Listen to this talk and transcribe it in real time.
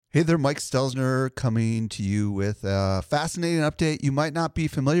Hey there, Mike Stelzner coming to you with a fascinating update you might not be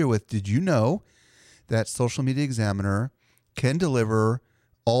familiar with. Did you know that Social Media Examiner can deliver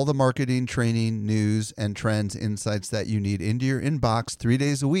all the marketing, training, news, and trends insights that you need into your inbox 3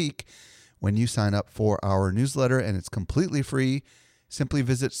 days a week when you sign up for our newsletter, and it's completely free. Simply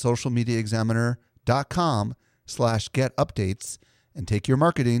visit socialmediaexaminer.com/get updates and take your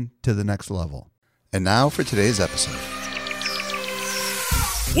marketing to the next level. And now for today's episode.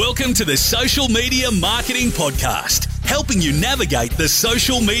 Welcome to the Social Media Marketing Podcast, helping you navigate the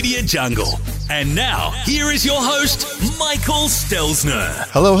social media jungle. And now, here is your host, Michael Stelzner.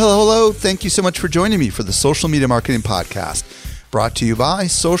 Hello. Thank you so much for joining me for the Social Media Marketing Podcast, brought to you by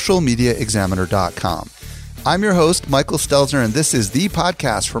socialmediaexaminer.com. I'm your host, Michael Stelzner, and this is the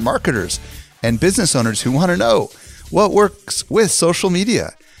podcast for marketers and business owners who want to know what works with social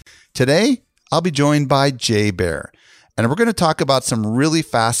media. Today, I'll be joined by Jay Baer. And we're going to talk about some really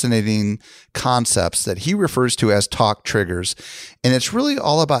fascinating concepts that he refers to as talk triggers. And it's really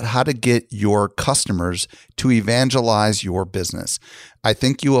all about how to get your customers to evangelize your business. I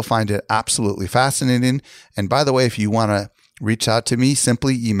think you will find it absolutely fascinating. And by the way, if you want to reach out to me,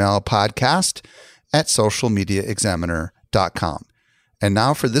 simply email podcast@socialmediaexaminer.com. And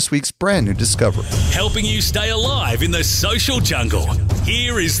now for this week's brand new discovery. Helping you stay alive in the social jungle.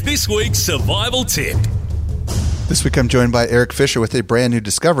 Here is this week's survival tip. This week I'm joined by Eric Fisher with a brand new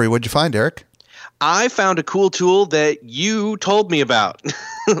discovery. What'd you find, Eric? I found a cool tool that you told me about.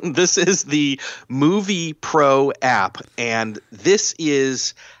 This is the Movie Pro app. And this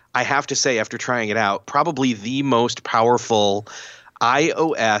is, I have to say, after trying it out, probably the most powerful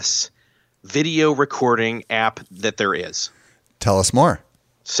iOS video recording app that there is. Tell us more.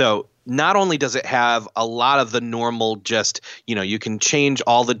 So not only does it have a lot of the normal you can change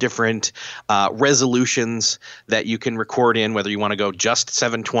all the different resolutions that you can record in, whether you want to go just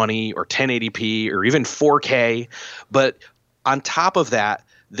 720 or 1080p or even 4K. But on top of that,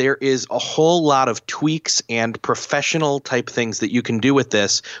 there is a whole lot of tweaks and professional type things that you can do with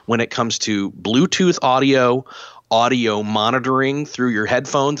this when it comes to Bluetooth audio monitoring through your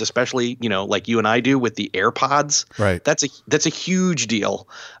headphones, especially, like you and I do with the AirPods. Right. That's a huge deal.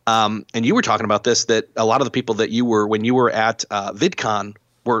 And you were talking about this, that a lot of the people that when you were at VidCon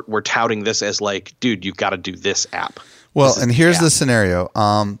were touting this as like, dude, you've got to do this app. Well, and here's the scenario.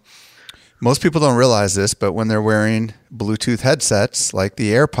 Most people don't realize this, but when they're wearing Bluetooth headsets like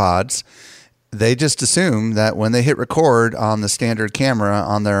the AirPods, they just assume that when they hit record on the standard camera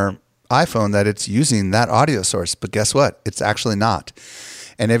on their iPhone that it's using that audio source, but guess what? It's actually not.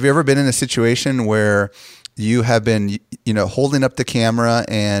 And have you ever been in a situation where you have been, holding up the camera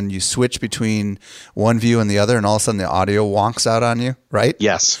and you switch between one view and the other, and all of a sudden the audio wonks out on you, right?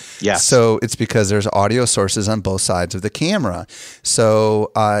 Yes. So it's because there's audio sources on both sides of the camera.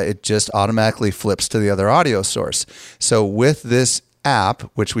 So it just automatically flips to the other audio source. So with this app,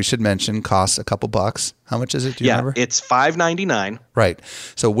 which we should mention costs a couple bucks. How much is it? Do you remember? It's $5.99. Right.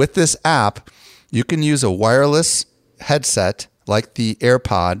 So with this app, you can use a wireless headset like the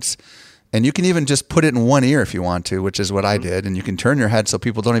AirPods, and you can even just put it in one ear if you want to, which is what I did. And you can turn your head so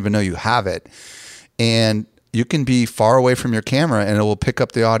people don't even know you have it. And you can be far away from your camera and it will pick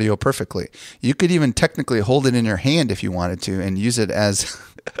up the audio perfectly. You could even technically hold it in your hand if you wanted to and use it as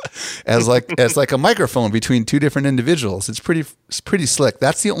like a microphone between two different individuals. It's pretty slick.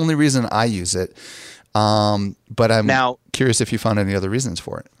 That's the only reason I use it. But I'm now curious if you found any other reasons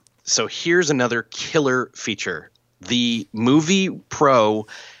for it. So here's another killer feature. The Movie Pro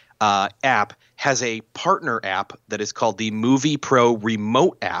app has a partner app that is called the Movie Pro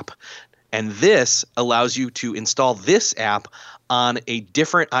Remote app. And this allows you to install this app on a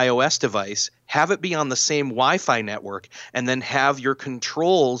different iOS device, have it be on the same Wi-Fi network, and then have your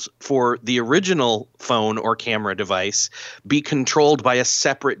controls for the original phone or camera device be controlled by a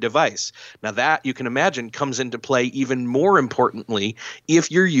separate device. Now that, you can imagine, comes into play even more importantly if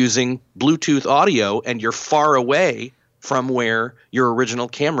you're using Bluetooth audio and you're far away from where your original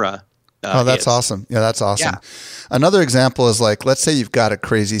camera that's awesome. Yeah, that's awesome. Yeah. Another example is like, let's say you've got a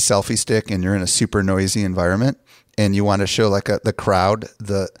crazy selfie stick and you're in a super noisy environment and you want to show the crowd,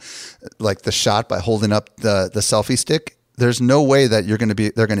 the shot by holding up the selfie stick. There's no way that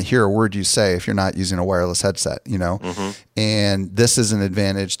they're going to hear a word you say if you're not using a wireless headset, Mm-hmm. And this is an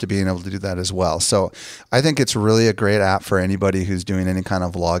advantage to being able to do that as well. So I think it's really a great app for anybody who's doing any kind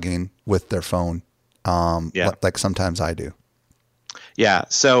of vlogging with their phone. Like sometimes I do. Yeah.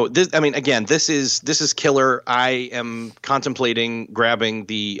 So this is killer. I am contemplating grabbing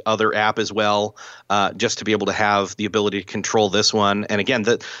the other app as well, just to be able to have the ability to control this one. And again,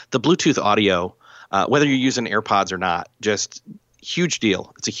 the Bluetooth audio, whether you're using AirPods or not, just huge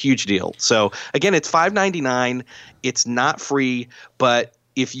deal. It's a huge deal. So again, it's $5.99. It's not free, but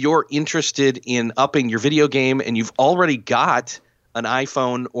if you're interested in upping your video game and you've already got an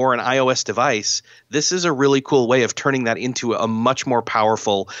iPhone or an iOS device, this is a really cool way of turning that into a much more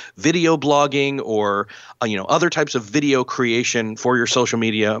powerful video blogging or other types of video creation for your social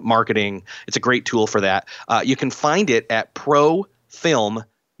media marketing. It's a great tool for that. You can find it at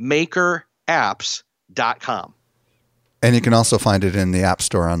profilmmakerapps.com. And you can also find it in the App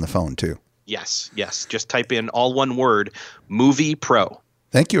Store on the phone too. Yes. Just type in all one word, Movie Pro.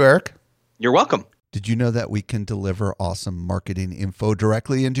 Thank you, Eric. You're welcome. Did you know that we can deliver awesome marketing info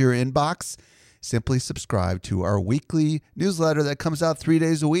directly into your inbox? Simply subscribe to our weekly newsletter that comes out 3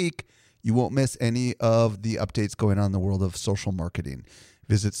 days a week. You won't miss any of the updates going on in the world of social marketing.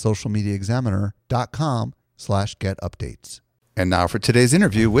 Visit socialmediaexaminer.com/get-updates. And now for today's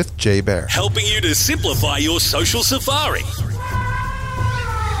interview with Jay Baer. Helping you to simplify your social safari.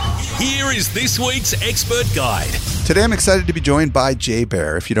 Here is this week's expert guide. Today I'm excited to be joined by Jay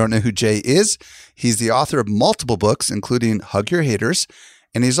Baer. If you don't know who Jay is, he's the author of multiple books, including Hug Your Haters,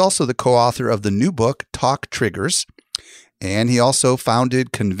 and he's also the co-author of the new book, Talk Triggers. And he also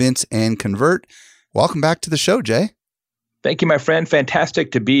founded Convince and Convert. Welcome back to the show, Jay. Thank you, my friend.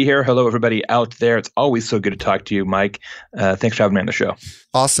 Fantastic to be here. Hello, everybody out there. It's always so good to talk to you, Mike. Thanks for having me on the show.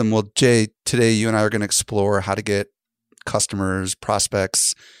 Awesome. Well, Jay, today you and I are going to explore how to get customers,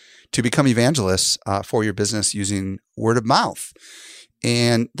 prospects to become evangelists for your business using word of mouth.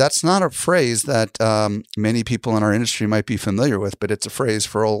 And that's not a phrase that many people in our industry might be familiar with, but it's a phrase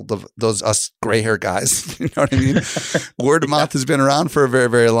for all those us gray hair guys. You know what I mean? Word of mouth has been around for a very,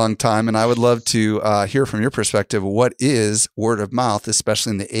 very long time. And I would love to hear from your perspective, what is word of mouth,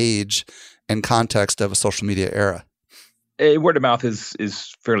 especially in the age and context of a social media era? A word of mouth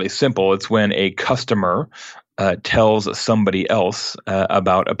is fairly simple. It's when a customer tells somebody else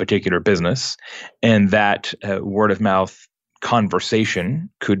about a particular business, and that word of mouth conversation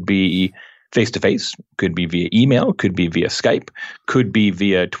could be face-to-face, could be via email, could be via Skype, could be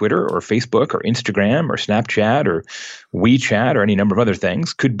via Twitter or Facebook or Instagram or Snapchat or WeChat or any number of other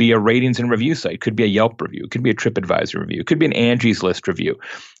things, could be a ratings and review site, could be a Yelp review, could be a TripAdvisor review, could be an Angie's List review.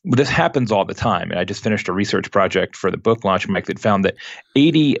 This happens all the time. And I just finished a research project for the book launch, Mike, that found that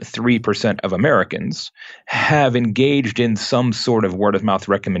 83% of Americans have engaged in some sort of word of mouth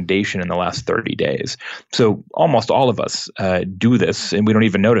recommendation in the last 30 days. So almost all of us do this, and we don't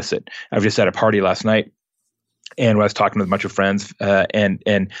even notice it. I've just at a party last night, and I was talking with a bunch of friends,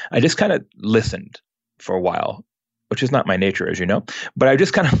 and I just kind of listened for a while, which is not my nature, as you know, but I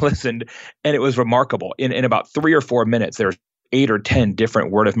just kind of listened, and it was remarkable. In about 3 or 4 minutes, there's 8 or 10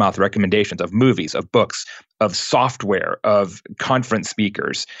 different word of mouth recommendations of movies, of books, of software, of conference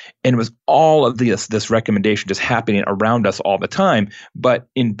speakers. And it was all of this recommendation just happening around us all the time. But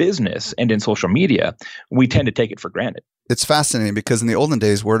in business and in social media, we tend to take it for granted. It's fascinating because in the olden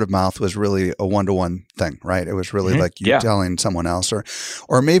days, word of mouth was really a one-to-one thing, right? It was really like you telling someone else, or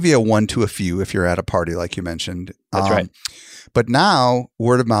maybe a one to a few if you're at a party, like you mentioned. That's right. But now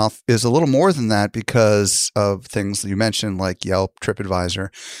word of mouth is a little more than that because of things that you mentioned like Yelp, TripAdvisor.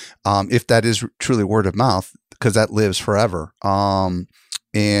 If that is truly word of mouth, because that lives forever. And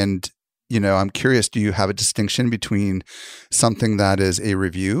I'm curious, do you have a distinction between something that is a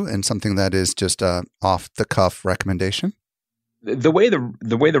review and something that is just a off the cuff recommendation? The way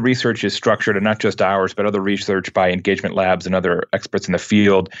the research is structured, and not just ours, but other research by Engagement Labs and other experts in the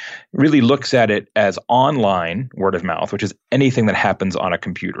field, really looks at it as online word of mouth, which is anything that happens on a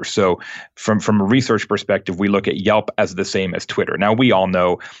computer. So from a research perspective, we look at Yelp as the same as Twitter. Now, we all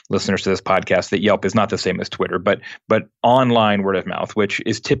know, listeners to this podcast, that Yelp is not the same as Twitter, but online word of mouth, which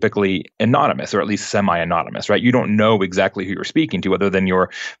is typically anonymous, or at least semi-anonymous, right? You don't know exactly who you're speaking to, other than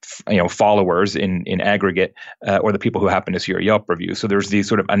your followers in aggregate, or the people who happen to see your Yelp review. So there's these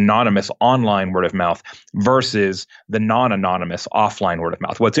sort of anonymous online word of mouth versus the non-anonymous offline word of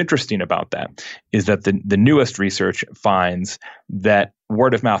mouth. What's interesting about that is that the newest research finds that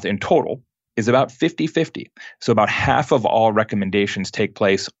word of mouth in total is about 50-50. So about half of all recommendations take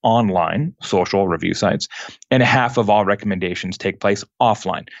place online, social review sites, and half of all recommendations take place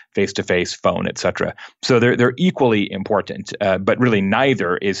offline, face-to-face, phone, etc. So they're equally important, but really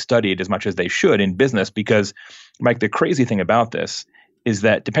neither is studied as much as they should in business because, Mike, the crazy thing about this is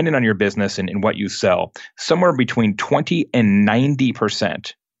that depending on your business and what you sell, somewhere between 20 and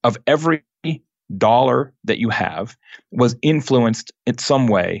 90% of every dollar that you have was influenced in some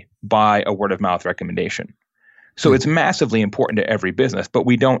way by a word of mouth recommendation. So it's massively important to every business, but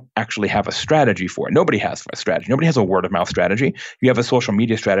we don't actually have a strategy for it. Nobody has a strategy. Nobody has a word of mouth strategy. You have a social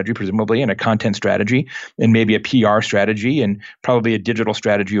media strategy, presumably, and a content strategy, and maybe a PR strategy, and probably a digital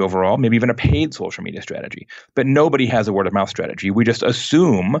strategy overall, maybe even a paid social media strategy. But nobody has a word of mouth strategy. We just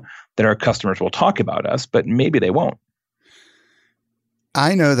assume that our customers will talk about us, but maybe they won't.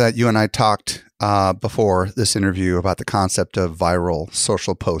 I know that you and I talked before this interview about the concept of viral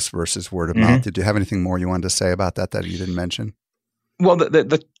social posts versus word of mouth. Did you have anything more you wanted to say about that you didn't mention? Well,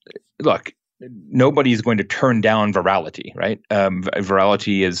 look, nobody's going to turn down virality, right?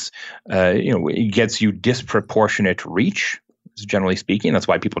 Virality is, it gets you disproportionate reach, generally speaking. That's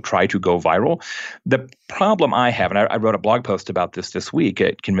why people try to go viral. The problem I have, and I wrote a blog post about this week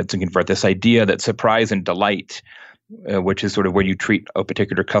at Convince and Convert, this idea that surprise and delight, which is sort of where you treat a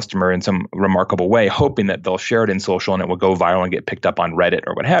particular customer in some remarkable way, hoping that they'll share it in social and it will go viral and get picked up on Reddit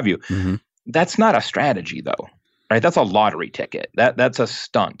or what have you. Mm-hmm. That's not a strategy, though, right? That's a lottery ticket. That's a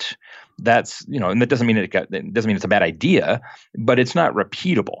stunt. That's, and that doesn't mean it's a bad idea, but it's not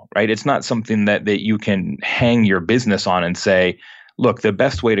repeatable, right? It's not something that you can hang your business on and say, look, the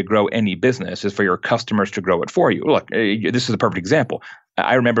best way to grow any business is for your customers to grow it for you. Look, this is a perfect example.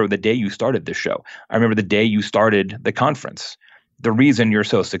 I remember the day you started this show. I remember the day you started the conference. The reason you're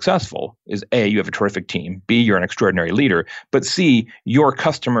so successful is A, you have a terrific team. B, you're an extraordinary leader. But C, your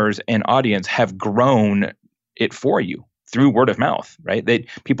customers and audience have grown it for you through word of mouth, right?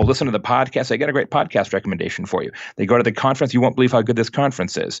 People listen to the podcast. They get a great podcast recommendation for you. They go to the conference. You won't believe how good this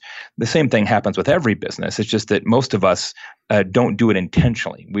conference is. The same thing happens with every business. It's just that most of us don't do it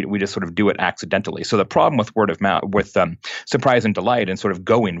intentionally. We just sort of do it accidentally. So the problem with word of mouth, with surprise and delight and sort of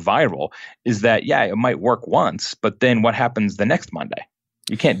going viral is that, yeah, it might work once, but then what happens the next Monday?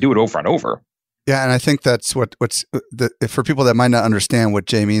 You can't do it over and over. Yeah, and I think that's what's for people that might not understand what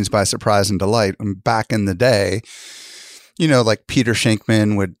Jay means by surprise and delight. Back in the day, like Peter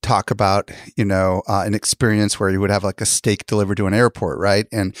Shankman would talk about, an experience where he would have like a steak delivered to an airport, right?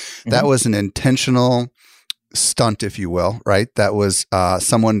 And that was an intentional stunt, if you will, right? That was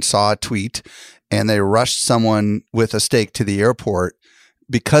someone saw a tweet and they rushed someone with a steak to the airport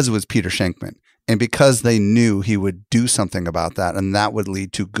because it was Peter Shankman. And because they knew he would do something about that, and that would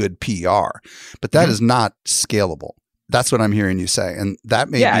lead to good PR. But that is not scalable. That's what I'm hearing you say. And that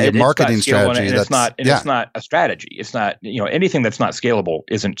may be a marketing strategy. It's not a strategy. It's not, anything that's not scalable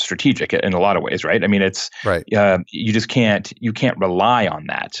isn't strategic in a lot of ways, right? I mean, it's right. You just can't rely on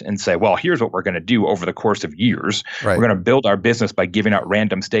that and say, well, here's what we're going to do over the course of years. Right. We're going to build our business by giving out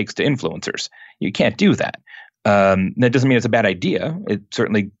random steaks to influencers. You can't do that. That doesn't mean it's a bad idea. It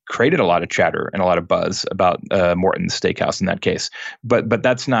certainly created a lot of chatter and a lot of buzz about Morton's Steakhouse in that case. But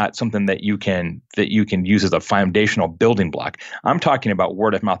that's not something that you can use as a foundational building block. I'm talking about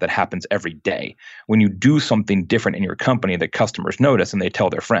word of mouth that happens every day. When you do something different in your company that customers notice and they tell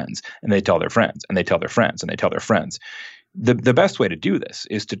their friends and they tell their friends and they tell their friends and they tell their friends. The best way to do this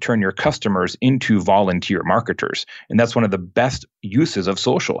is to turn your customers into volunteer marketers. And that's one of the best uses of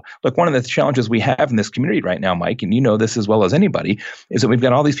social. Look, one of the challenges we have in this community right now, Mike, and you know this as well as anybody, is that we've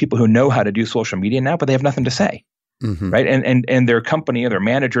got all these people who know how to do social media now, but they have nothing to say. Mm-hmm. Right. And their company or their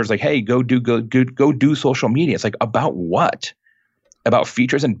manager is like, hey, go do social media. It's like, about what? About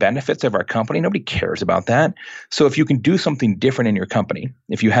features and benefits of our company? Nobody cares about that. So if you can do something different in your company,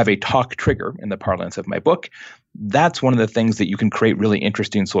 if you have a talk trigger in the parlance of my book, that's one of the things that you can create really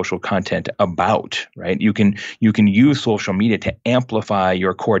interesting social content about, right? You can use social media to amplify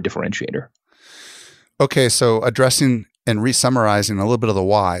your core differentiator. Okay, so addressing and re-summarizing a little bit of the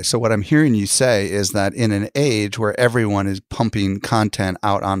why. So what I'm hearing you say is that in an age where everyone is pumping content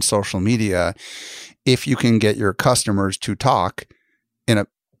out on social media, if you can get your customers to talk in a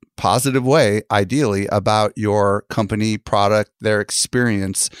positive way, ideally, about your company, product, their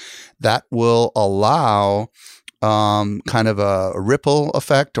experience, that will allow kind of a ripple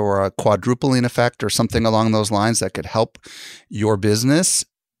effect or a quadrupling effect or something along those lines that could help your business.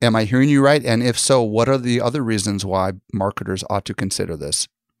 Am I hearing you right? And if so, what are the other reasons why marketers ought to consider this?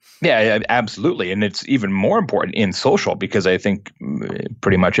 Yeah, absolutely. And it's even more important in social because I think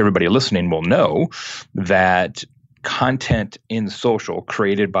pretty much everybody listening will know that content in social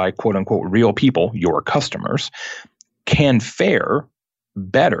created by quote unquote real people, your customers, can fare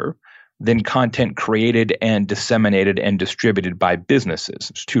better than content created and disseminated and distributed by businesses.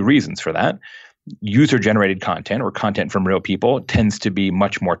 There's two reasons for that. User-generated content or content from real people tends to be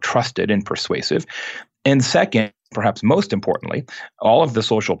much more trusted and persuasive. And second, perhaps most importantly, all of the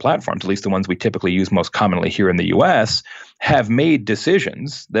social platforms, at least the ones we typically use most commonly here in the US, have made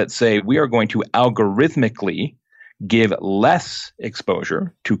decisions that say we are going to algorithmically give less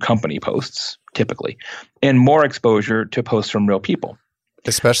exposure to company posts, typically, and more exposure to posts from real people.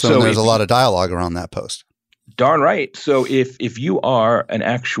 Especially when there's a lot of dialogue around that post. Darn right. So if you are an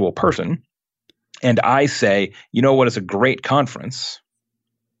actual person and I say, you know what is a great conference?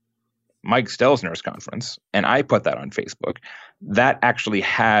 Mike Stelzner's conference, and I put that on Facebook, that actually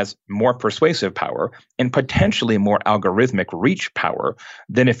has more persuasive power and potentially more algorithmic reach power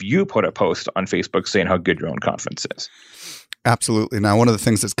than if you put a post on Facebook saying how good your own conference is. Absolutely. Now, one of the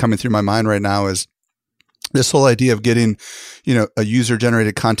things that's coming through my mind right now is this whole idea of getting, a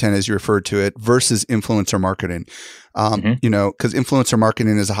user-generated content, as you referred to it, versus influencer marketing. Because influencer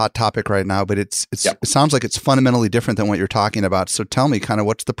marketing is a hot topic right now, but it sounds like it's fundamentally different than what you're talking about. So tell me, kind of,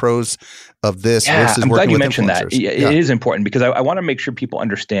 what's the pros of this versus working with influencers? I'm glad you mentioned that. It is important because I want to make sure people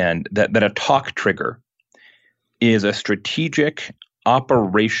understand that a talk trigger is a strategic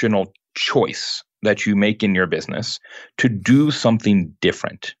operational choice that you make in your business to do something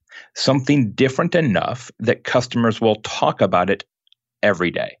different enough that customers will talk about it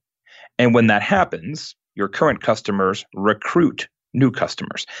every day. And when that happens, your current customers recruit new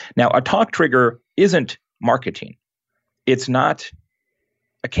customers. Now, a talk trigger isn't marketing. It's not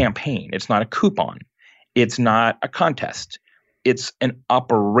a campaign. It's not a coupon. It's not a contest. It's an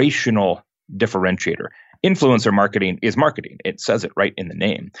operational differentiator. Influencer marketing is marketing. It says it right in the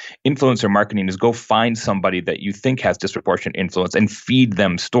name. Influencer marketing is go find somebody that you think has disproportionate influence and feed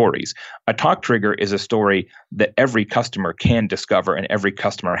them stories. A talk trigger is a story that every customer can discover and every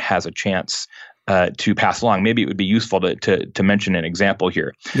customer has a chance to pass along. Maybe it would be useful to mention an example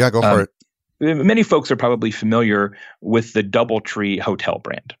here. Yeah, go for it. Many folks are probably familiar with the DoubleTree hotel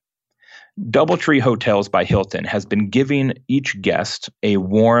brand. DoubleTree Hotels by Hilton has been giving each guest a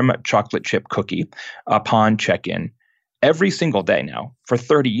warm chocolate chip cookie upon check-in every single day now for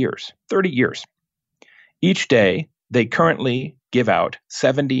 30 years. 30 years. Each day, they currently give out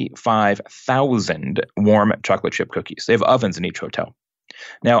 75,000 warm chocolate chip cookies. They have ovens in each hotel.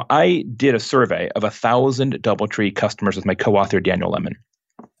 Now, I did a survey of 1,000 DoubleTree customers with my co-author, Daniel Lemon.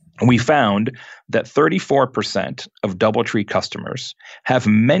 We found that 34% of DoubleTree customers have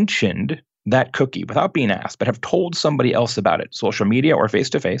mentioned that cookie without being asked, but have told somebody else about it, social media or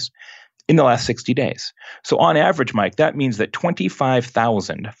face-to-face, in the last 60 days. So on average, Mike, that means that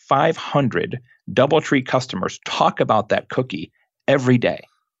 25,500 DoubleTree customers talk about that cookie every day.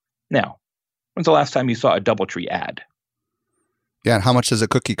 Now, when's the last time you saw a DoubleTree ad? Yeah, and how much does a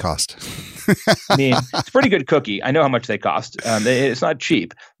cookie cost? I mean, it's a pretty good cookie. I know how much they cost. It's not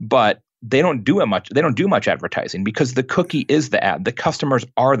cheap, but they don't do much advertising because the cookie is the ad. The customers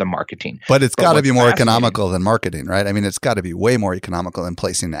are the marketing. But it's got to be more economical than marketing, right? I mean, it's got to be way more economical than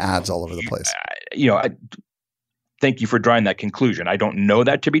placing ads all over the place. Thank you for drawing that conclusion. I don't know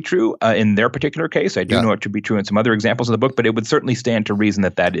that to be true in their particular case. I do know it to be true in some other examples of the book, but it would certainly stand to reason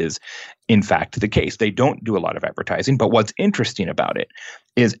that is, in fact, the case. They don't do a lot of advertising, but what's interesting about it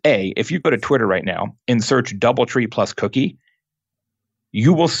is, if you go to Twitter right now and search DoubleTree plus cookie,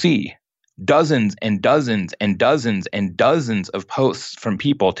 you will see dozens and dozens and dozens and dozens of posts from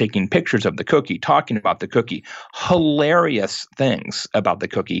people taking pictures of the cookie, talking about the cookie, hilarious things about the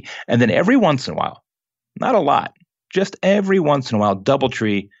cookie. And then every once in a while, not a lot, just every once in a while,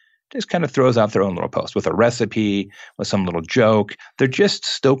 DoubleTree just kind of throws out their own little post with a recipe, with some little joke. They're just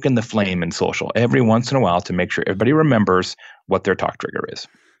stoking the flame in social every once in a while to make sure everybody remembers what their talk trigger is.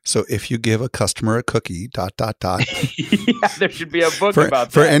 So if you give a customer a cookie, ... Yeah, there should be a book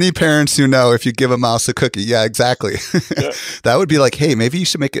about that. For any parents who know, if you give a mouse a cookie, yeah, exactly. Yeah. That would be like, hey, maybe you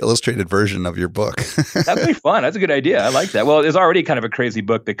should make an illustrated version of your book. That'd be fun. That's a good idea. I like that. Well, it's already kind of a crazy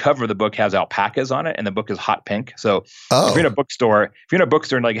book. The cover of the book has alpacas on it, and the book is hot pink. So if you're in a bookstore,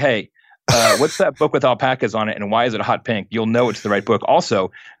 and like, hey, what's that book with alpacas on it, and why is it hot pink? You'll know it's the right book.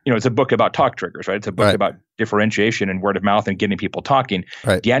 Also, it's a book about talk triggers, right? It's a book about differentiation and word of mouth and getting people talking.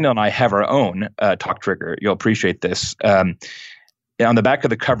 Right. Daniel and I have our own talk trigger. You'll appreciate this. On the back of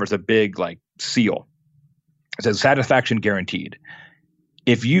the cover is a big seal. It says satisfaction guaranteed.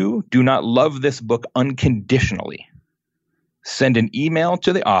 If you do not love this book unconditionally, send an email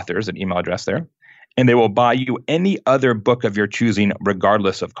to the authors, an email address there, and they will buy you any other book of your choosing,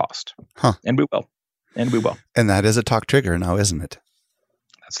 regardless of cost. Huh. And we will. And that is a talk trigger now, isn't it?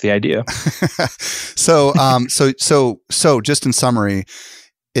 That's the idea. So just in summary,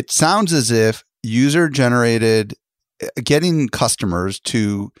 it sounds as if user-generated, getting customers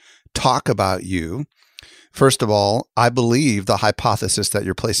to talk about you. First of all, I believe the hypothesis that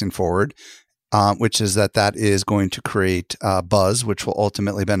you're placing forward which is that is going to create buzz, which will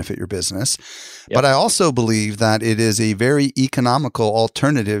ultimately benefit your business. Yep. But I also believe that it is a very economical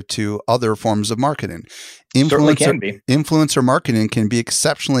alternative to other forms of marketing. Certainly can be. Influencer marketing can be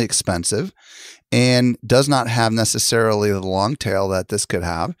exceptionally expensive and does not have necessarily the long tail that this could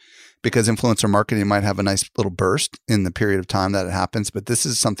have, because influencer marketing might have a nice little burst in the period of time that it happens, but this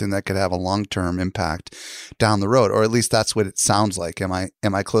is something that could have a long-term impact down the road, or at least that's what it sounds like. Am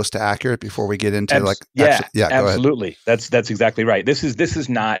I close to accurate before we get into absolutely. That's exactly right. This is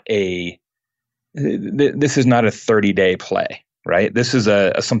not a 30-day play, right? This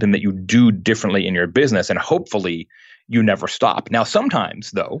is something that you do differently in your business, and hopefully you never stop. Now,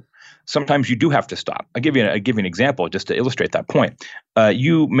 sometimes you do have to stop. I'll give you an example just to illustrate that point.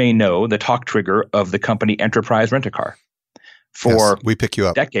 You may know the talk trigger of the company Enterprise Rent-A-Car. For we pick you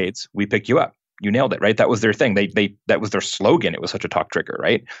up. Decades, we pick you up. You nailed it, right? That was their thing. That was their slogan. It was such a talk trigger,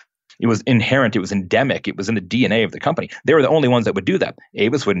 right? It was inherent. It was endemic. It was in the DNA of the company. They were the only ones that would do that.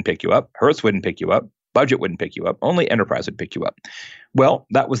 Avis wouldn't pick you up. Hertz wouldn't pick you up. Budget wouldn't pick you up. Only Enterprise would pick you up. Well,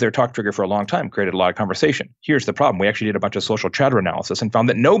 that was their talk trigger for a long time, created a lot of conversation. Here's the problem. We actually did a bunch of social chatter analysis and found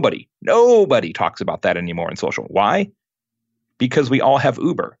that nobody talks about that anymore in social. Why? Because we all have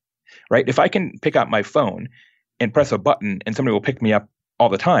Uber, right? If I can pick up my phone and press a button and somebody will pick me up all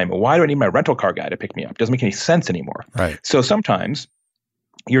the time, why do I need my rental car guy to pick me up? It doesn't make any sense anymore. Right. So sometimes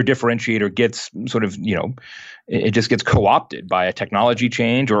your differentiator gets sort of, it just gets co-opted by a technology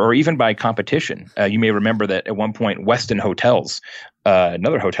change or even by competition. You may remember that at one point, Westin Hotels,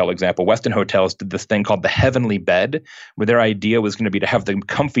 another hotel example, Westin Hotels did this thing called the Heavenly Bed, where their idea was going to be to have the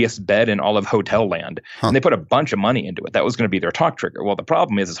comfiest bed in all of hotel land. And they put a bunch of money into it. That was going to be their talk trigger. Well, the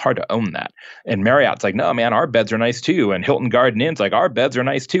problem is it's hard to own that. And Marriott's like, no, man, our beds are nice too. And Hilton Garden Inn's like, our beds are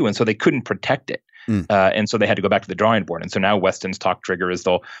nice too. And so they couldn't protect it. And so they had to go back to the drawing board. And so now Westin's talk trigger is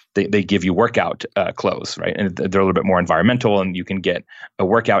they give you workout clothes, right? And they're a little bit more environmental, and you can get a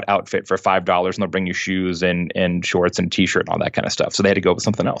workout outfit for $5, and they'll bring you shoes and shorts and t-shirt and all that kind of stuff. So they had to go with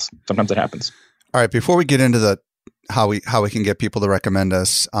something else. Sometimes it happens. All right. Before we get into how we can get people to recommend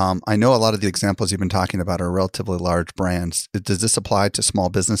us, I know a lot of the examples you've been talking about are relatively large brands. Does this apply to small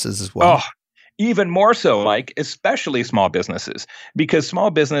businesses as well? Oh, even more so, especially small businesses, because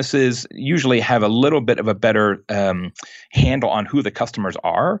small businesses usually have a little bit of a better handle on who the customers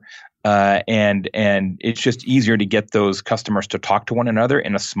are. And it's just easier to get those customers to talk to one another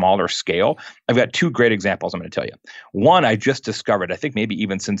in a smaller scale. I've got two great examples I'm going to tell you. One, I just discovered, I think maybe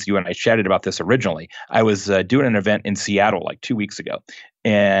even since you and I chatted about this originally, I was doing an event in Seattle like 2 weeks ago.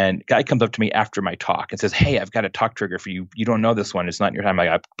 And a guy comes up to me after my talk and says, hey, I've got a talk trigger for you. You don't know this one. It's not in your time. I'm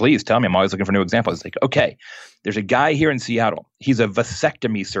like, please tell me. I'm always looking for new examples. It's like, okay, there's a guy here in Seattle. He's a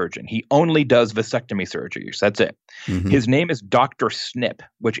vasectomy surgeon. He only does vasectomy surgeries. That's it. Mm-hmm. His name is Dr. Snip,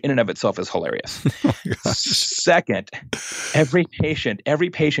 which in and of itself is hilarious. Oh, second, every patient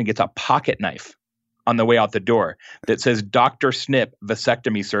gets a pocket knife on the way out the door that says Dr. Snip,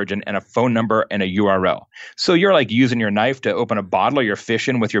 vasectomy surgeon, and a phone number and a URL. So you're like using your knife to open a bottle, or you're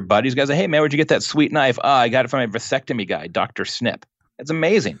fishing with your buddies. Guys, hey man, where'd you get that sweet knife? I got it from my vasectomy guy, Dr. Snip. It's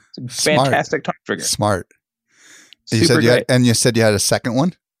amazing. It's a fantastic talk trigger. Smart. Super you said great. you said you had a second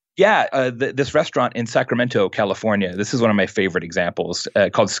one? Yeah, this restaurant in Sacramento, California, this is one of my favorite examples,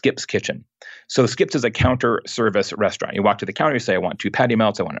 called Skip's Kitchen. So Skip's is a counter service restaurant. You walk to the counter, you say, I want 2 patty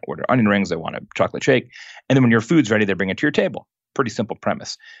melts, I want to order onion rings, I want a chocolate shake. And then when your food's ready, they bring it to your table. Pretty simple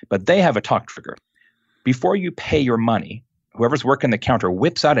premise. But they have a talk trigger. Before you pay your money, whoever's working the counter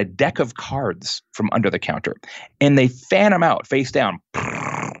whips out a deck of cards from under the counter, and they fan them out face down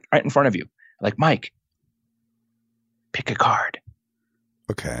right in front of you. Like, Mike, pick a card.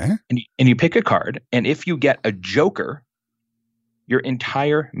 Okay. And you pick a card, and if you get a joker, your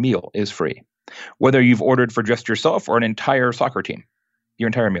entire meal is free. Whether you've ordered for just yourself or an entire soccer team, your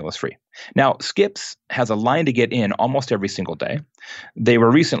entire meal is free. Now, Skip's has a line to get in almost every single day. They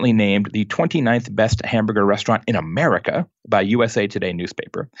were recently named the 29th best hamburger restaurant in America by USA Today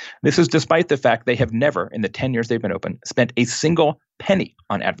newspaper. This is despite the fact they have never, in the 10 years they've been open, spent a single penny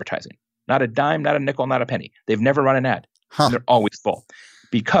on advertising. Not a dime, not a nickel, not a penny. They've never run an ad. And they're always full.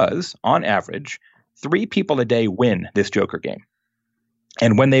 Because, on average, 3 people a day win this Joker game.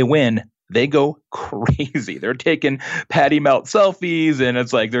 And when they win, they go crazy. They're taking patty melt selfies, and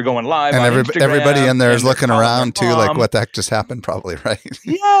it's like they're going live on Instagram. Everybody in there is looking around, too, like what the heck just happened, probably, right?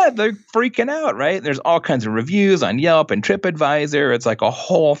 Yeah, they're freaking out, right? There's all kinds of reviews on Yelp and TripAdvisor. It's like a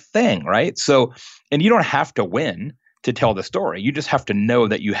whole thing, right? So, and you don't have to win to tell the story. You just have to know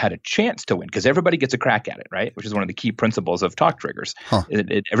that you had a chance to win, because everybody gets a crack at it, right? Which is one of the key principles of talk triggers. Huh.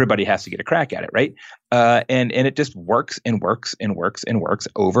 Everybody has to get a crack at it, right? And it just works and works and works and works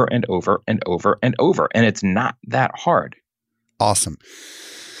over and over and over and over. And it's not that hard. Awesome.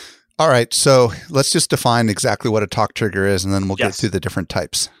 All right. So let's just define exactly what a talk trigger is, and then we'll get through the different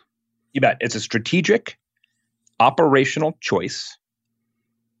types. You bet. It's a strategic, operational choice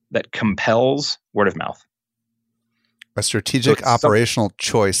that compels word of mouth. A strategic operational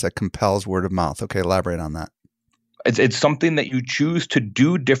choice that compels word of mouth. Okay, elaborate on that. It's something that you choose to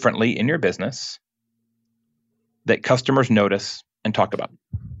do differently in your business that customers notice and talk about.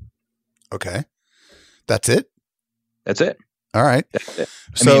 Okay. That's it? That's it. All right. That's it.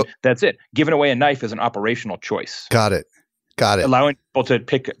 I mean, that's it. Giving away a knife is an operational choice. Got it. Allowing people to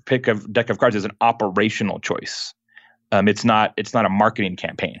pick a deck of cards is an operational choice. It's not a marketing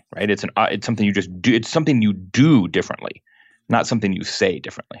campaign, right? It's something you just do. It's something you do differently, not something you say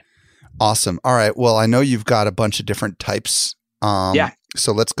differently. Awesome. All right. Well, I know you've got a bunch of different types.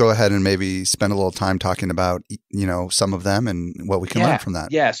 So let's go ahead and maybe spend a little time talking about, some of them and what we can learn from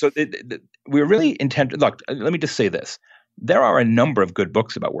that. Yeah. So we're really intent. Look, let me just say this. There are a number of good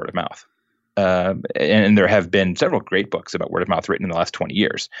books about word of mouth. And there have been several great books about word of mouth written in the last 20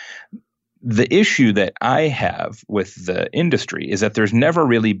 years. The issue that I have with the industry is that there's never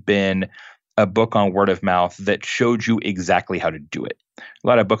really been a book on word of mouth that showed you exactly how to do it. A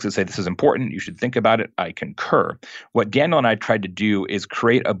lot of books that say this is important, you should think about it. I concur. What Daniel and I tried to do is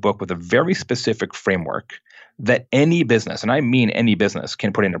create a book with a very specific framework that any business, and I mean any business,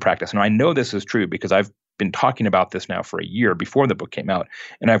 can put into practice. And I know this is true because I've been talking about this now for a year before the book came out.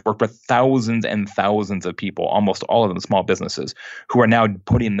 And I've worked with thousands and thousands of people, almost all of them small businesses, who are now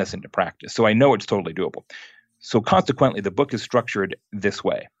putting this into practice. So I know it's totally doable. So consequently, the book is structured this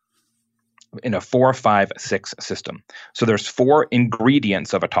way, in a 4, 5, 6 system. So there's 4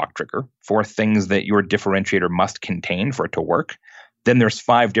 ingredients of a talk trigger, 4 things that your differentiator must contain for it to work. Then there's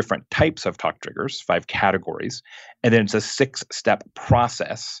 5 different types of talk triggers, 5 categories. And then it's a 6-step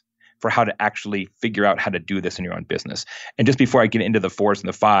process for how to actually figure out how to do this in your own business. And just before I get into the 4s and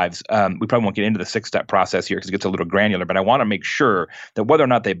the 5s, we probably won't get into the 6-step process here because it gets a little granular, but I want to make sure that whether or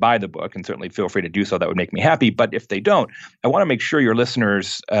not they buy the book, and certainly feel free to do so, that would make me happy. But if they don't, I want to make sure your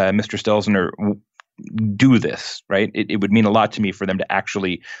listeners, Mr. Stelzner, do this, right? It would mean a lot to me for them to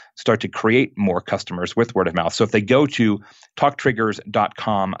actually start to create more customers with word of mouth. So if they go to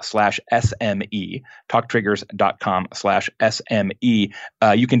talktriggers.com/SME, talktriggers.com/SME,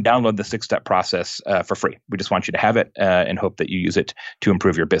 you can download the 6-step process for free. We just want you to have it and hope that you use it to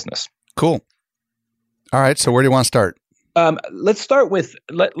improve your business. Cool. All right. So where do you want to start? Let's start with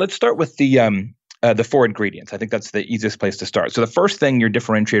the 4 ingredients. I think that's the easiest place to start. So the first thing your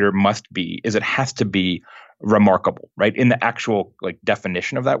differentiator must be is it has to be remarkable, right? In the actual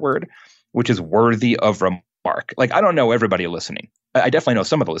definition of that word, which is worthy of remark. I don't know everybody listening. I definitely know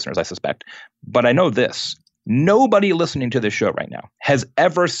some of the listeners, I suspect, but I know this. Nobody listening to this show right now has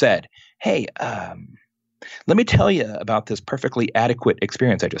ever said, hey, let me tell you about this perfectly adequate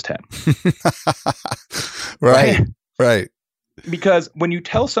experience I just had. Right. Because when you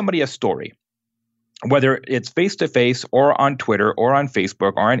tell somebody a story, whether it's face-to-face or on Twitter or on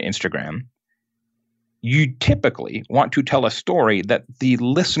Facebook or on Instagram, you typically want to tell a story that the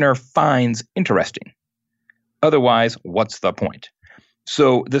listener finds interesting. Otherwise, what's the point?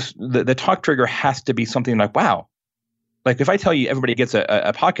 So the talk trigger has to be something like, wow. If I tell you everybody gets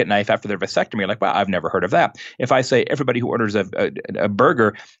a pocket knife after their vasectomy, you're like, wow, I've never heard of that. If I say everybody who orders a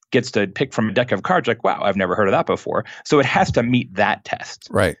burger gets to pick from a deck of cards, like, wow, I've never heard of that before. So it has to meet that test.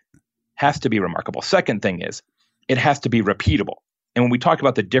 Right. Has to be remarkable. Second thing is it has to be repeatable. And when we talk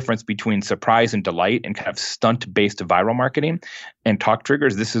about the difference between surprise and delight and kind of stunt-based viral marketing and talk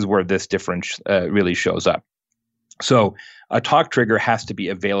triggers, this is where this difference really shows up. So a talk trigger has to be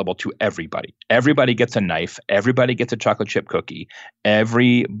available to everybody. Everybody gets a knife. Everybody gets a chocolate chip cookie.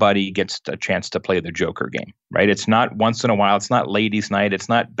 Everybody gets a chance to play the Joker game, right? It's not once in a while. It's not ladies' night. It's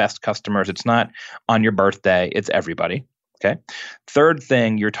not best customers. It's not on your birthday. It's everybody. Okay. Third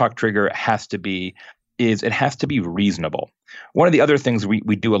thing your talk trigger has to be is it has to be reasonable. One of the other things we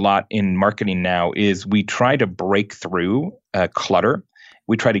do a lot in marketing now is we try to break through clutter.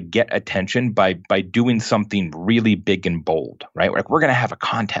 We try to get attention by doing something really big and bold, right? We're going to have a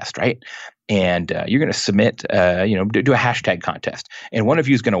contest, right? And you're going to submit, do a hashtag contest. And one of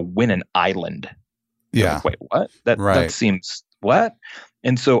you is going to win an island. Yeah. Wait, what? That seems what?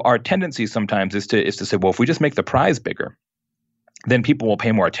 And so our tendency sometimes is to say, well, if we just make the prize bigger, then people will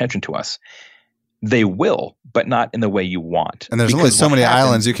pay more attention to us. they will, but not in the way you want. And there's only so many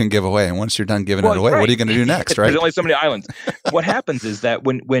islands you can give away. And once you're done giving it away, what are you going to do next, right? There's only so many islands. What happens is that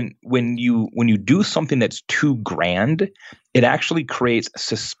when you do something that's too grand, it actually creates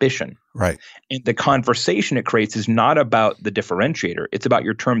suspicion. Right. And the conversation it creates is not about the differentiator. It's about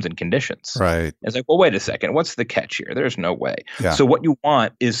your terms and conditions. Right. It's like, well, wait a second. What's the catch here? There's no way. Yeah. So what you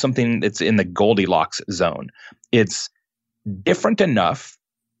want is something that's in the Goldilocks zone. It's different enough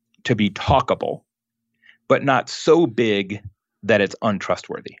to be talkable, but not so big that it's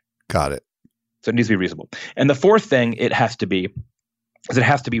untrustworthy. Got it. So it needs to be reasonable. And the fourth thing it has to be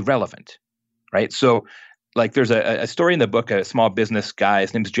relevant, right? So like there's a story in the book, a small business guy,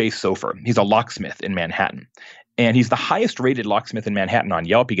 his name's Jay Sofer. He's a locksmith in Manhattan. And he's the highest rated locksmith in Manhattan on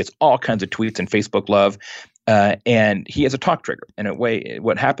Yelp. He gets all kinds of tweets and Facebook love. And he has a talk trigger. And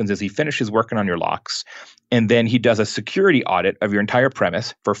what happens is he finishes working on your locks, and then he does a security audit of your entire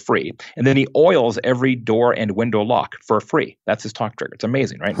premise for free. And then he oils every door and window lock for free. That's his talk trigger. It's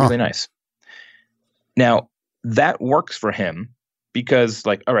amazing, right? Really nice. Now, that works for him because,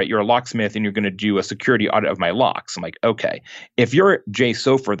 like, all right, you're a locksmith and you're going to do a security audit of my locks. I'm like, okay. If you're Jay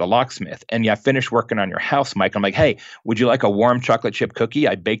Sofer, the locksmith, and you finished working on your house, Mike, I'm like, hey, would you like a warm chocolate chip cookie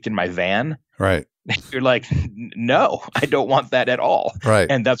I baked in my van? Right. You're like, no, I don't want that at all.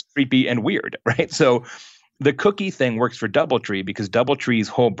 Right. And that's creepy and weird, right? So the cookie thing works for DoubleTree because DoubleTree's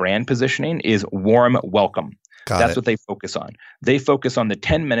whole brand positioning is warm welcome. That's what they focus on. They focus on the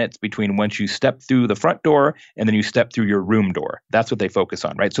 10 minutes between once you step through the front door and then you step through your room door. That's what they focus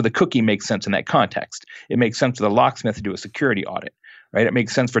on, right? So the cookie makes sense in that context. It makes sense for the locksmith to do a security audit, right? It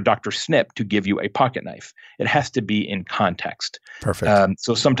makes sense for Dr. Snip to give you a pocket knife. It has to be in context. Perfect.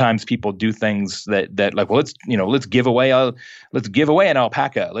 So sometimes people do things that like, well, let's give away an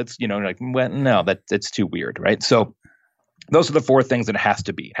alpaca. No, that's too weird, right? So those are the four things that it has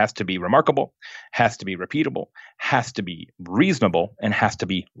to be. It has to be remarkable, has to be repeatable, has to be reasonable, and has to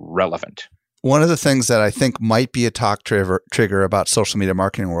be relevant. One of the things that I think might be a talk trigger about social media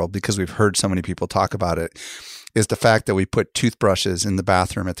marketing world, because we've heard so many people talk about it, is the fact that we put toothbrushes in the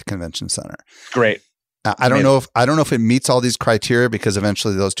bathroom at the convention center. Great. I don't know if it meets all these criteria because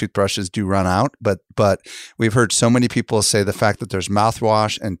eventually those toothbrushes do run out, but we've heard so many people say the fact that there's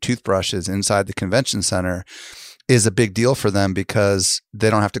mouthwash and toothbrushes inside the convention center is a big deal for them because they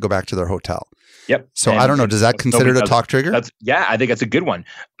don't have to go back to their hotel. Yep. So I don't know. Does that consider a talk trigger? I think that's a good one.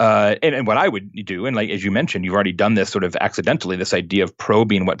 And what I would do, and like as you mentioned, you've already done this sort of accidentally, this idea of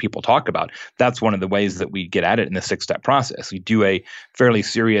probing what people talk about. That's one of the ways that we get at it in the 6-step process. We do a fairly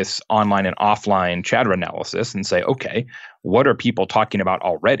serious online and offline chatter analysis and say, okay, what are people talking about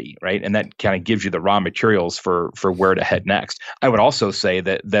already, right? And that kind of gives you the raw materials for where to head next. I would also say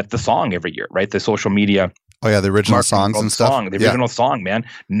that the song every year, right? The social media. Oh yeah, the original songs and stuff. The original song, man.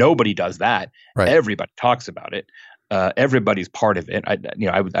 Nobody does that. Right. Everybody talks about it. Everybody's part of it.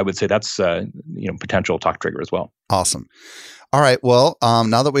 I would say that's potential talk trigger as well. Awesome. All right. Well,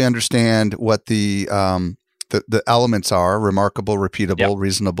 now that we understand what the elements are: remarkable, repeatable,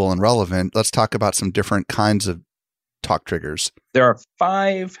 reasonable, and relevant, let's talk about some different kinds of talk triggers. There are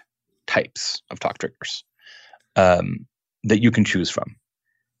 5 types of talk triggers that you can choose from.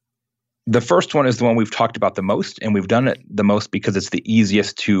 The first one is the one we've talked about the most, and we've done it the most because it's the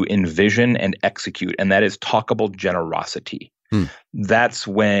easiest to envision and execute, and that is talkable generosity. That's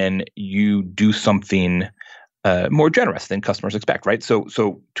when you do something more generous than customers expect, right? So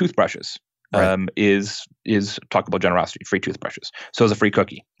toothbrushes is talkable generosity, free toothbrushes. So is a free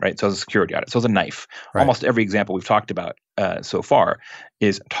cookie, right? So is a security audit. So is a knife. Right. Almost every example we've talked about so far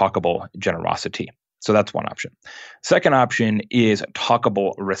is talkable generosity. So that's one option. Second option is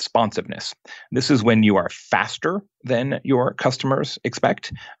talkable responsiveness. This is when you are faster than your customers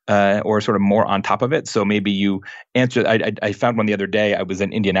expect, or sort of more on top of it. So maybe you answer. I found one the other day. I was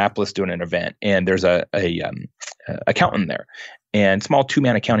in Indianapolis doing an event, and there's a accountant there, and small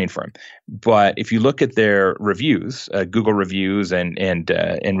 2-man accounting firm. But if you look at their reviews, Google reviews and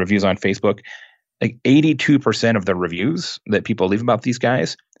reviews on Facebook, like 82% of the reviews that people leave about these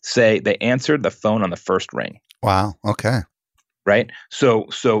guys say they answered the phone on the first ring. Wow. Okay. Right. So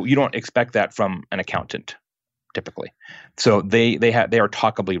you don't expect that from an accountant typically. So they are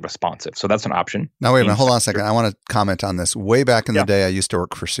talkably responsive. So that's an option. Now, wait a minute. Hold on a second. I want to comment on this. Way back in the day, I used to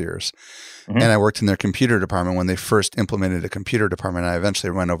work for Sears. And I worked in their computer department when they first implemented a computer department. I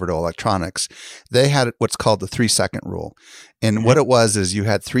eventually went over to electronics. They had what's called the 3-second rule. And what it was is you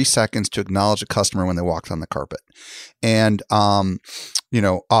had 3 seconds to acknowledge a customer when they walked on the carpet. And,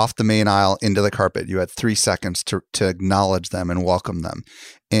 off the main aisle into the carpet, you had 3 seconds to acknowledge them and welcome them.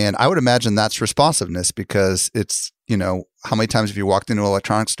 And I would imagine that's responsiveness because it's, how many times have you walked into an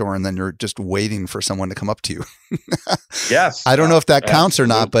electronics store and then you're just waiting for someone to come up to you? Yes. I don't know if that counts or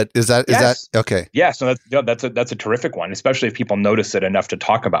not, but is that okay? Yes, no, that's a terrific one, especially if people notice it enough to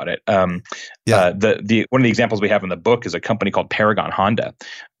talk about it. One of the examples we have in the book is a company called Paragon Honda.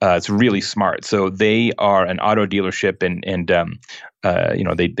 It's really smart. So they are an auto dealership, and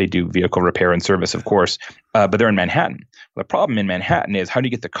they do vehicle repair and service, of course, but they're in Manhattan. The problem in Manhattan is, how do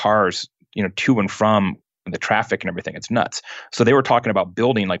you get the cars to and from the traffic and everything? It's nuts. So they were talking about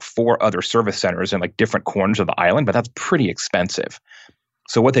building like 4 other service centers in like different corners of the island, but that's pretty expensive.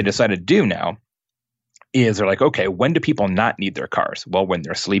 So what they decided to do now is they're like, okay, when do people not need their cars? Well, when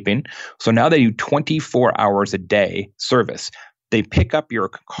they're sleeping. So now they do 24 hours a day service. They pick up your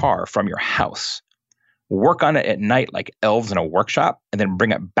car from your house, work on it at night like elves in a workshop, and then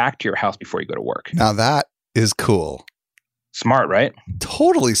bring it back to your house before you go to work. Now that is cool. Smart, right?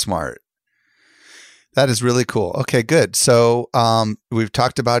 Totally smart. That is really cool. Okay, good. So we've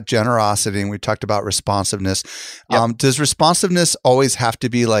talked about generosity and we've talked about responsiveness. Yep. Does responsiveness always have to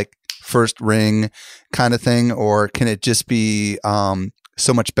be like first ring kind of thing, or can it just be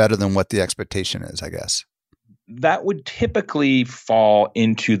so much better than what the expectation is, I guess? That would typically fall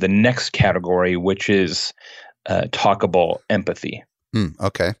into the next category, which is talkable empathy.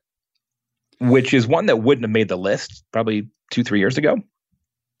 Okay. Which is one that wouldn't have made the list probably 2-3 years ago.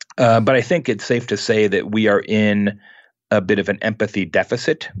 But I think it's safe to say that we are in a bit of an empathy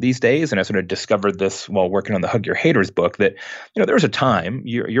deficit these days. And I sort of discovered this while working on the Hug Your Haters book, that there was a time,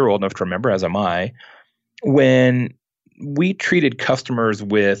 you're old enough to remember, as am I, when we treated customers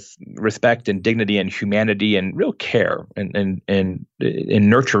with respect and dignity and humanity and real care and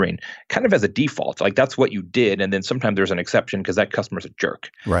nurturing, kind of as a default. Like that's what you did. And then sometimes there's an exception because that customer's a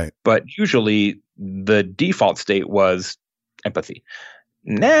jerk. Right. But usually the default state was empathy.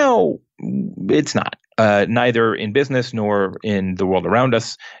 Now it's not, neither in business nor in the world around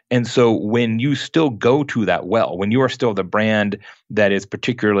us. And so when you still go to that well, when you are still the brand that is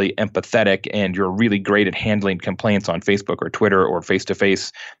particularly empathetic and you're really great at handling complaints on Facebook or Twitter or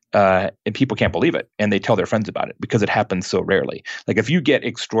face-to-face, and people can't believe it. And they tell their friends about it because it happens so rarely. Like if you get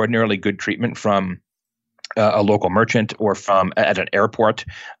extraordinarily good treatment from a local merchant or from at an airport,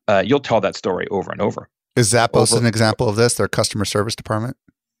 you'll tell that story over and over. Is Zappos an example of this, their customer service department?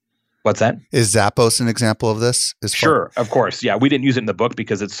 What's that? Is Zappos an example of this? Sure, of course. Yeah, we didn't use it in the book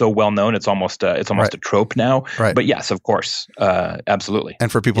because it's so well known. It's almost a trope now. Right. But yes, of course, absolutely.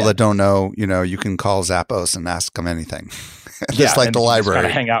 And for people that don't know, you can call Zappos and ask them anything. Just like the library.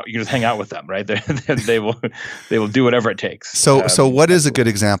 You just hang out with them, right? They will do whatever it takes. So what is a good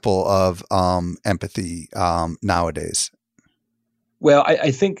example of empathy nowadays? Well, I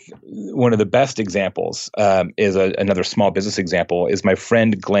think one of the best examples is another small business example is my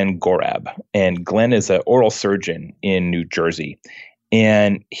friend Glenn Gorab. And Glenn is an oral surgeon in New Jersey.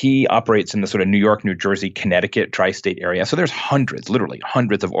 And he operates in the sort of New York, New Jersey, Connecticut, tri-state area. So there's literally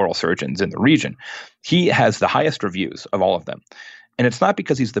hundreds of oral surgeons in the region. He has the highest reviews of all of them. And it's not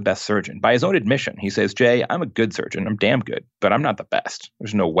because he's the best surgeon. By his own admission, he says, Jay, I'm a good surgeon. I'm damn good, but I'm not the best.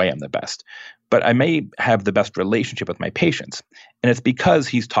 There's no way I'm the best. But I may have the best relationship with my patients. And it's because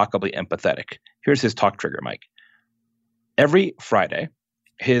he's talkably empathetic. Here's his talk trigger, Mike. Every Friday,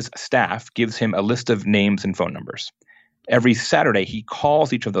 his staff gives him a list of names and phone numbers. Every Saturday, he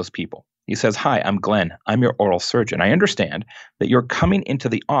calls each of those people. He says, hi, I'm Glenn. I'm your oral surgeon. I understand that you're coming into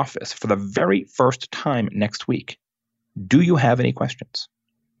the office for the very first time next week. Do you have any questions?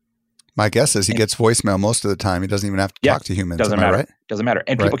 My guess is he gets voicemail most of the time. He doesn't even have to talk to humans. Doesn't matter. Right? Doesn't matter.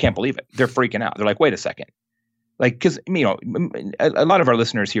 And people can't believe it. They're freaking out. They're like, wait a second. Like, because, a lot of our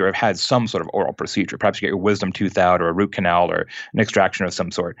listeners here have had some sort of oral procedure. Perhaps you get your wisdom tooth out or a root canal or an extraction of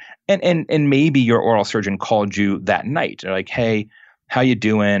some sort. And maybe your oral surgeon called you that night. They're like, hey, how you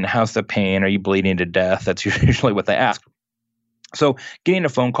doing? How's the pain? Are you bleeding to death? That's usually what they ask. So getting a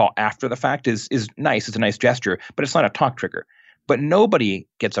phone call after the fact is nice. It's a nice gesture, but it's not a talk trigger. But nobody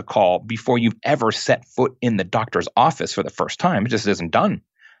gets a call before you've ever set foot in the doctor's office for the first time. It just isn't done.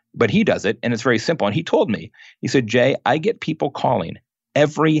 But he does it, and it's very simple. And he told me, he said, Jay, I get people calling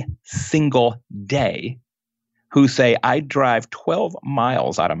every single day who say, I drive 12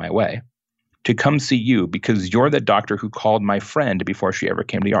 miles out of my way to come see you because you're the doctor who called my friend before she ever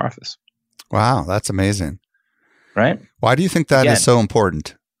came to your office. Wow, that's amazing. Right? Why do you think that is so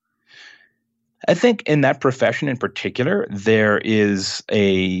important? I think in that profession in particular, there is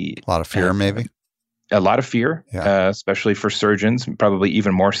a lot of fear, maybe. A lot of fear, especially for surgeons, probably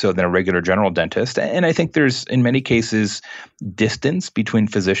even more so than a regular general dentist. And I think there's, in many cases, distance between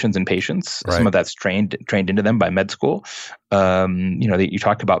physicians and patients. Right. Some of that's trained into them by med school. You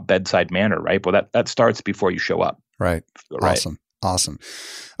talk about bedside manner, right? Well, that starts before you show up. Right. Right. Awesome.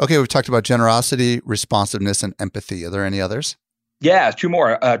 Okay, we've talked about generosity, responsiveness, and empathy. Are there any others? Yeah, two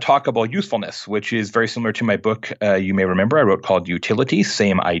more. Talkable usefulness, which is very similar to my book you may remember I wrote called Utility.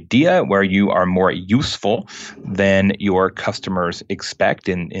 Same idea, where you are more useful than your customers expect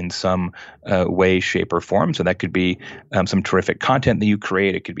in some way, shape, or form. So that could be some terrific content that you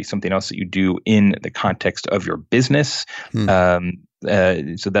create. It could be something else that you do in the context of your business. So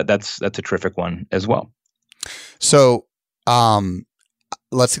that's a terrific one as well. So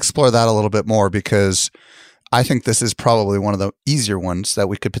let's explore that a little bit more, because I think this is probably one of the easier ones that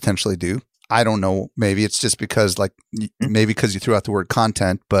we could potentially do. I don't know. Maybe it's just because maybe because you threw out the word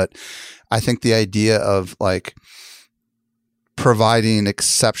content, but I think the idea of like providing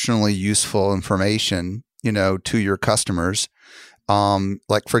exceptionally useful information, to your customers.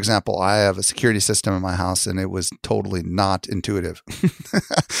 Like for example, I have a security system in my house and it was totally not intuitive,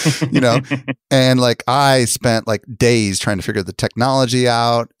 and like I spent like days trying to figure the technology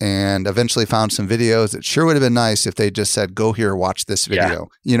out and eventually found some videos. It sure would have been nice if they just said, go here, watch this video.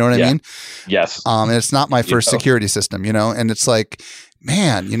 Yeah. You know what I mean? Yes. And it's not my first security system, and it's like,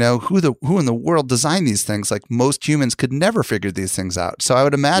 man, who in the world designed these things? Like most humans could never figure these things out. So I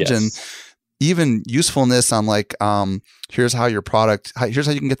would imagine even usefulness on like, here's how you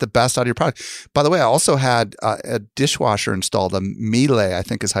can get the best out of your product. By the way, I also had a dishwasher installed, a Miele, I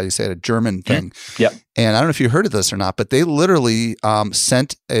think is how you say it, a German thing. Yep. And I don't know if you heard of this or not, but they literally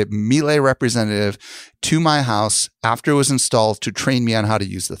sent a Miele representative to my house after it was installed to train me on how to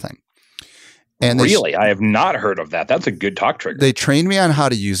use the thing. And really? I have not heard of that. That's a good talk trigger. They trained me on how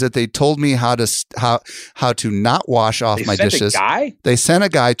to use it. They told me how to not wash off my dishes. They sent a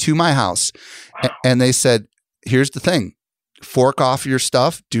guy to my house. Wow. And they said, here's the thing. Fork off your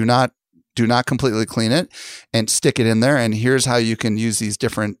stuff. Do not completely clean it and stick it in there. And here's how you can use these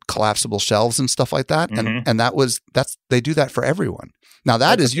different collapsible shelves and stuff like that. Mm-hmm. And they do that for everyone. Now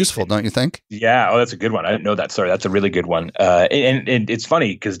that's useful, don't you think? Yeah. Oh, that's a good one. I didn't know that. Sorry. That's a really good one. And it's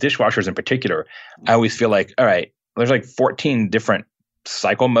funny because dishwashers in particular, I always feel like, all right, there's like 14 different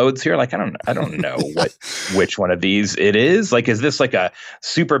cycle modes here. Like, I don't know which one of these it is. Like, is this like a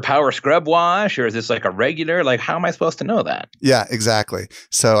super power scrub wash or is this like a regular? Like, how am I supposed to know that? Yeah, exactly.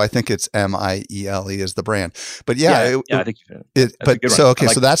 So I think it's Miele is the brand, but I think so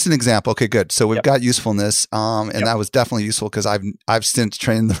that's an example. Okay, good. So we've got usefulness, and that was definitely useful because I've since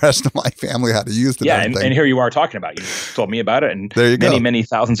trained the rest of my family how to use the thing. And here you are talking about. You told me about it, and there you go. Many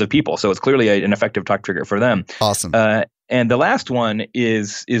thousands of people. So it's clearly an effective talk trigger for them. Awesome. And the last one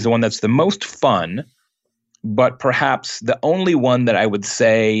is the one that's the most fun, but perhaps the only one that I would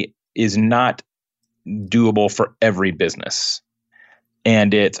say is not doable for every business.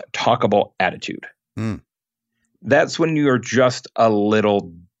 And it's talkable attitude. Mm. That's when you're just a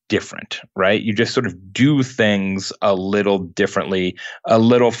little different, right? You just sort of do things a little differently, a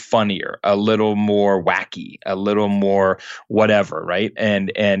little funnier, a little more wacky, a little more whatever, right?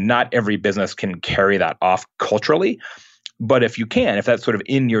 And not every business can carry that off culturally. But if that's sort of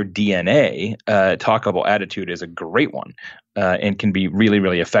in your DNA, talkable attitude is a great one and can be really,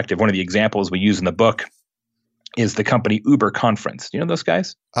 really effective. One of the examples we use in the book is the company Uber Conference. Do you know those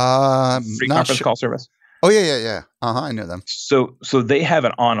guys? Free conference call service. Oh, yeah. I know them. So they have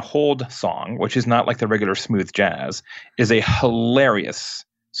an On Hold song, which is not like the regular smooth jazz, is a hilarious,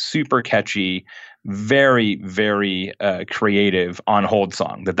 super catchy, very, very creative On Hold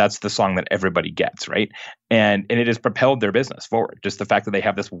song. That's the song that everybody gets, right? And it has propelled their business forward. Just the fact that they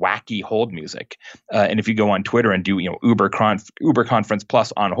have this wacky hold music. And if you go on Twitter and do Uber Conference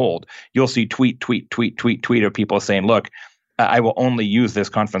plus On Hold, you'll see tweet of people saying, look, I will only use this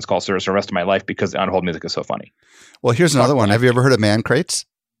conference call service for the rest of my life because the On Hold music is so funny. Well, here's another one. Have you ever heard of Man Crates?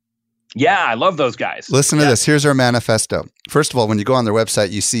 Yeah, I love those guys. Listen to this. Here's our manifesto. First of all, when you go on their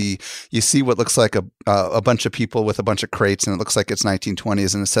website, you see what looks like a bunch of people with a bunch of crates, and it looks like it's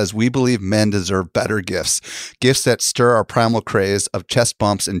 1920s. And it says, "We believe men deserve better gifts that stir our primal craze of chest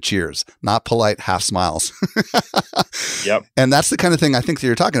bumps and cheers, not polite half smiles." Yep. And that's the kind of thing I think that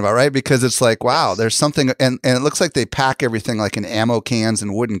you're talking about, right? Because it's like, wow, there's something, and it looks like they pack everything like in ammo cans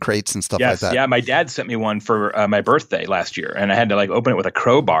and wooden crates and stuff like that. Yeah, my dad sent me one for my birthday last year, and I had to like open it with a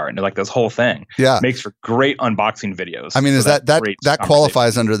crowbar and like this whole thing. Yeah, makes for great unboxing videos. I mean, is that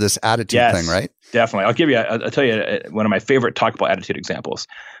qualifies under this attitude thing, right? Definitely. I'll tell you one of my favorite talkable attitude examples.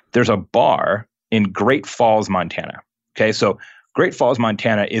 There's a bar in Great Falls, Montana. Okay, so Great Falls,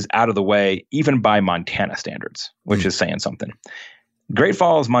 Montana is out of the way even by Montana standards, which is saying something. Great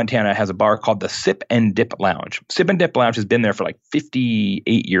Falls, Montana has a bar called the Sip and Dip Lounge. Sip and Dip Lounge has been there for like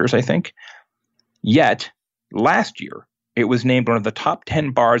 58 years, I think. Yet, last year, it was named one of the top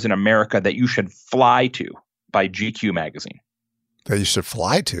 10 bars in America that you should fly to. by GQ magazine. That you should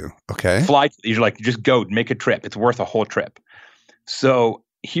fly to. Okay. You're like, just go, make a trip. It's worth a whole trip. So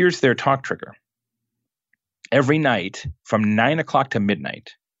here's their talk trigger. Every night from 9 o'clock to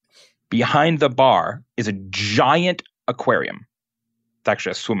midnight, behind the bar is a giant aquarium. It's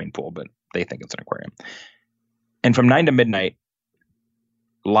actually a swimming pool, but they think it's an aquarium. And from 9 to midnight,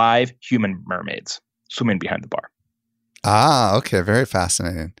 live human mermaids swimming behind the bar. Ah, okay. Very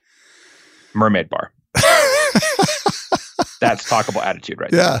fascinating. Mermaid bar. That's talkable attitude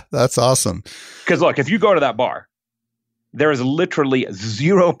right there. Yeah, that's awesome. Because look, if you go to that bar, there is literally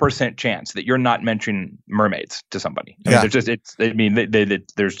 0% chance that you're not mentioning mermaids to somebody. I mean,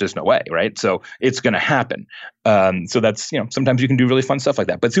 there's just no way, right? So it's going to happen. So that's, sometimes you can do really fun stuff like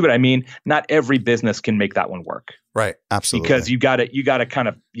that. But see what I mean? Not every business can make that one work. Right. Absolutely. Because you got to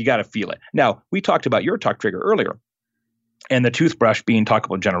feel it. Now, we talked about your talk trigger earlier, and the toothbrush being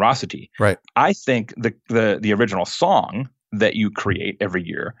talkable generosity. Right. I think the original song that you create every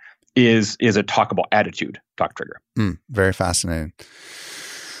year is a talkable attitude talk trigger. Very fascinating.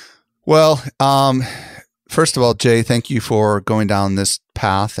 Well, first of all, Jay, thank you for going down this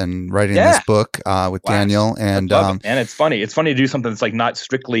path and writing this book with Daniel. And and it's funny. It's funny to do something that's like not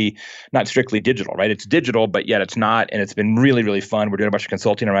strictly digital, right? It's digital, but yet it's not. And it's been really, really fun. We're doing a bunch of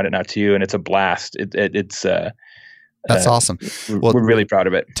consulting around it now too, and it's a blast. That's awesome. We're really proud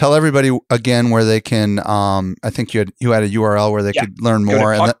of it. Tell everybody again where they can. I think you had a URL where they could learn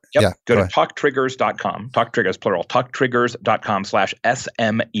more. Go to talktriggers.com. Talk triggers plural.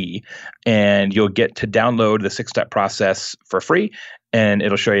 Talktriggers.com/SME, and you'll get to download the 6-step process for free, and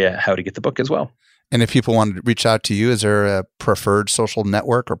it'll show you how to get the book as well. And if people want to reach out to you, is there a preferred social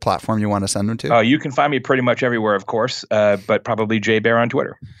network or platform you want to send them to? You can find me pretty much everywhere, of course, but probably Jay Baer on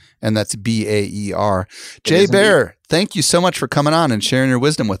Twitter. And that's BAER. Jay Baer, thank you so much for coming on and sharing your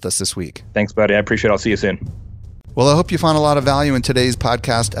wisdom with us this week. Thanks, buddy. I appreciate it. I'll see you soon. Well, I hope you found a lot of value in today's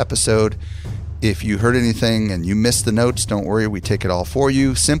podcast episode. If you heard anything and you missed the notes, don't worry. We take it all for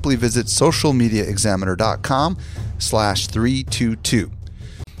you. Simply visit socialmediaexaminer.com/322.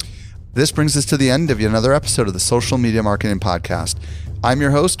 This brings us to the end of yet another episode of the Social Media Marketing Podcast. I'm your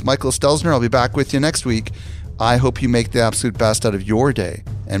host, Michael Stelzner. I'll be back with you next week. I hope you make the absolute best out of your day,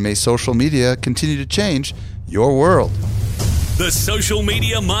 and may social media continue to change your world. The Social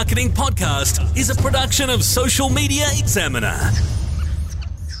Media Marketing Podcast is a production of Social Media Examiner.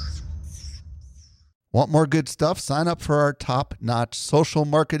 Want more good stuff? Sign up for our top-notch social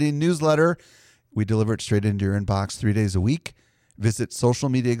marketing newsletter. We deliver it straight into your inbox 3 days a week. Visit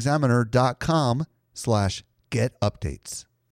socialmediaexaminer.com/get updates.